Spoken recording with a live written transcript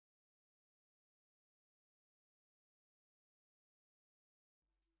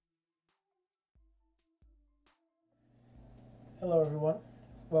Hello everyone,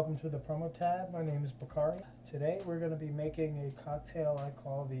 welcome to the promo tab. My name is Bakari. Today we're going to be making a cocktail I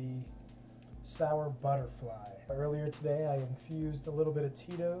call the Sour Butterfly. Earlier today I infused a little bit of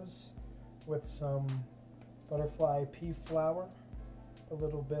Tito's with some butterfly pea flower, a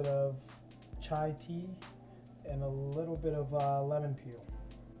little bit of chai tea, and a little bit of lemon peel.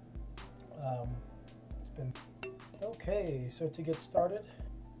 Okay, so to get started,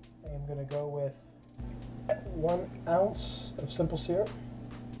 I am going to go with 1 ounce of simple syrup.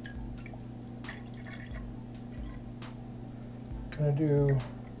 I'm going to do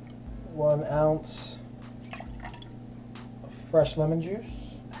 1 ounce of fresh lemon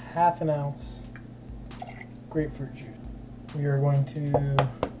juice, half an ounce grapefruit juice. We are going to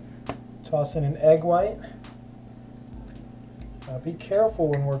toss in an egg white. Be careful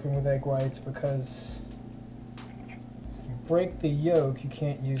when working with egg whites because if you break the yolk, you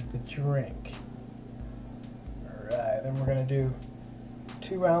can't use the drink. Then we're going to do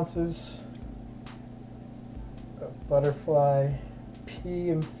 2 ounces of butterfly pea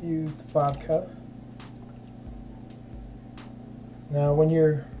infused vodka. Now when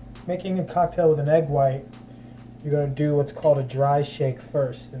you're making a cocktail with an egg white, you're going to do what's called a dry shake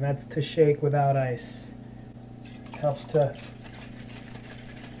first, and that's to shake without ice. It helps to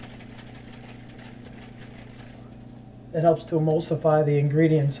emulsify the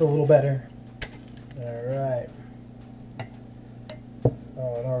ingredients a little better. Alright.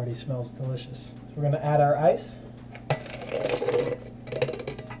 Oh, it already smells delicious. So we're going to add our ice.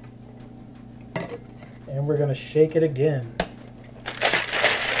 And we're going to shake it again.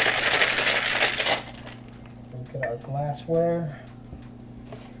 Look at our glassware.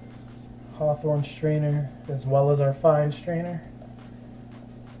 Hawthorne strainer as well as our fine strainer.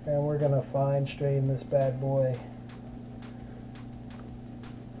 And we're going to fine strain this bad boy.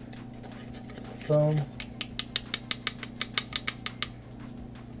 Foam.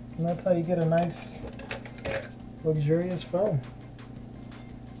 And that's how you get a nice, luxurious foam.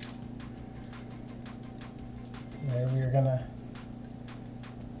 There we're gonna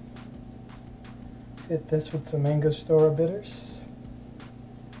hit this with some Angostura bitters.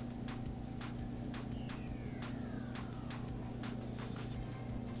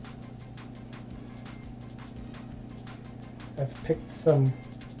 I've picked some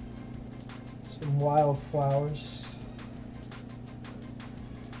wildflowers.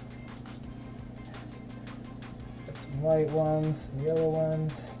 Some white ones, some yellow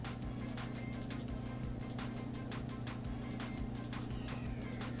ones.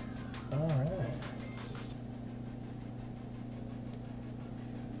 All right.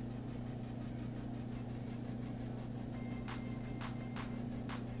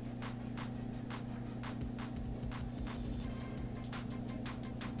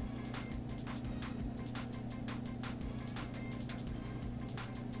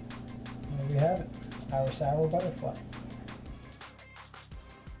 There we have it, our sour butterfly.